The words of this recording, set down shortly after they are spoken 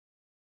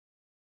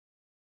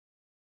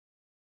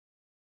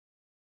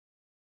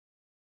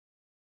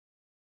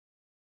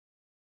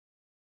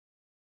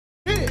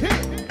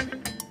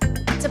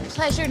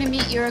pleasure to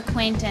meet your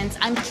acquaintance.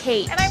 I'm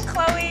Kate. And I'm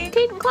Chloe.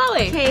 Kate and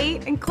Chloe.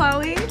 Kate and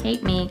Chloe.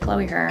 Kate me,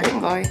 Chloe her. Kate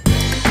and Chloe.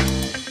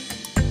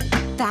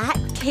 That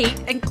Kate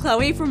and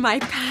Chloe from my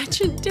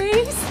pageant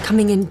days?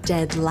 Coming in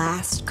dead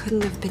last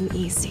couldn't have been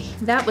easy.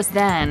 That was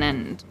then,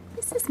 and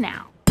this is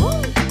now.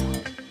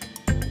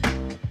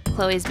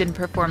 Chloe's been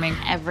performing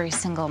every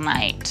single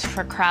night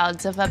for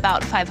crowds of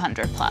about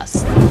 500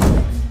 plus.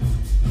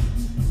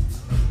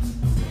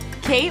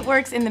 Kate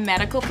works in the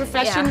medical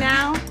profession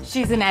now.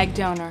 She's an egg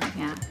donor.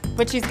 Yeah.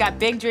 But she's got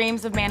big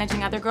dreams of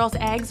managing other girls'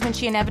 eggs when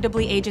she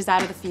inevitably ages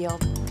out of the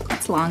field.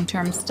 It's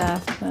long-term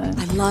stuff, but...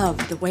 I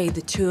love the way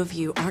the two of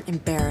you aren't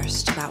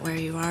embarrassed about where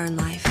you are in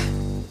life.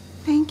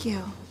 Thank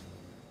you.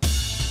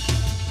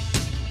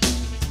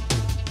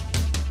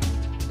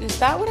 Is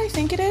that what I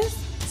think it is?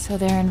 So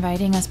they're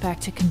inviting us back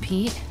to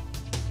compete?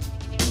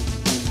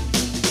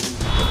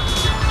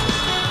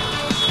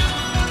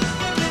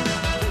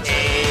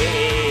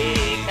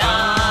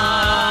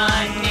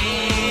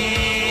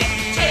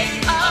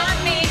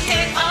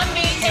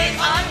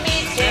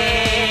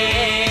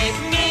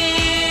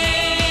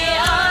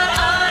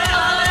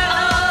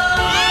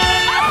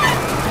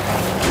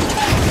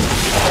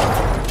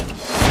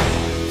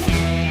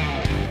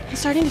 I'm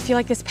starting to feel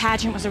like this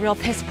pageant was a real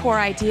piss-poor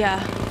idea.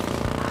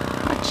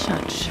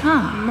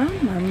 Cha-cha.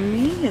 Mamma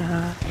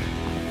mia.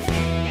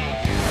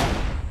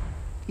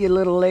 You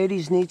little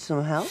ladies need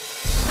some help?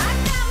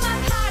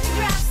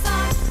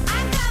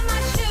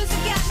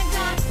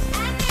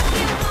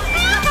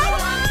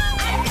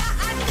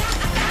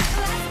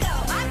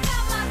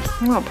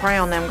 I'm gonna pray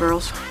on them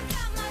girls.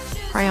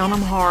 Pray on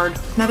them hard.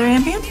 Another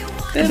ambient?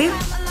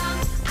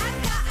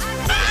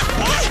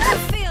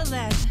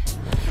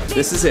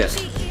 This is it.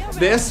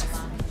 This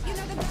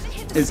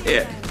is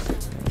it.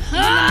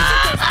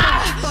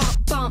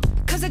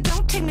 Cause it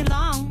don't take me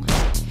long.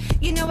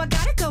 You know I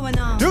got it going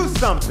on. Do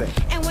something!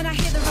 And when I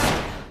hear the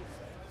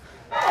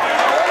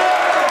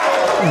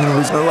I'm gonna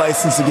lose my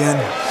license again.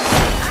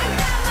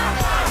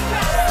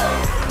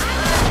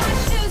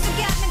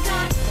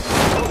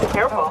 Be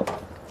careful.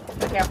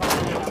 Be careful.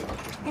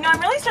 You know, I'm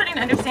really starting to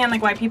understand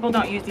like why people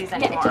don't use these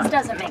anymore. Yeah, it just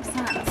doesn't make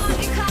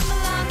sense.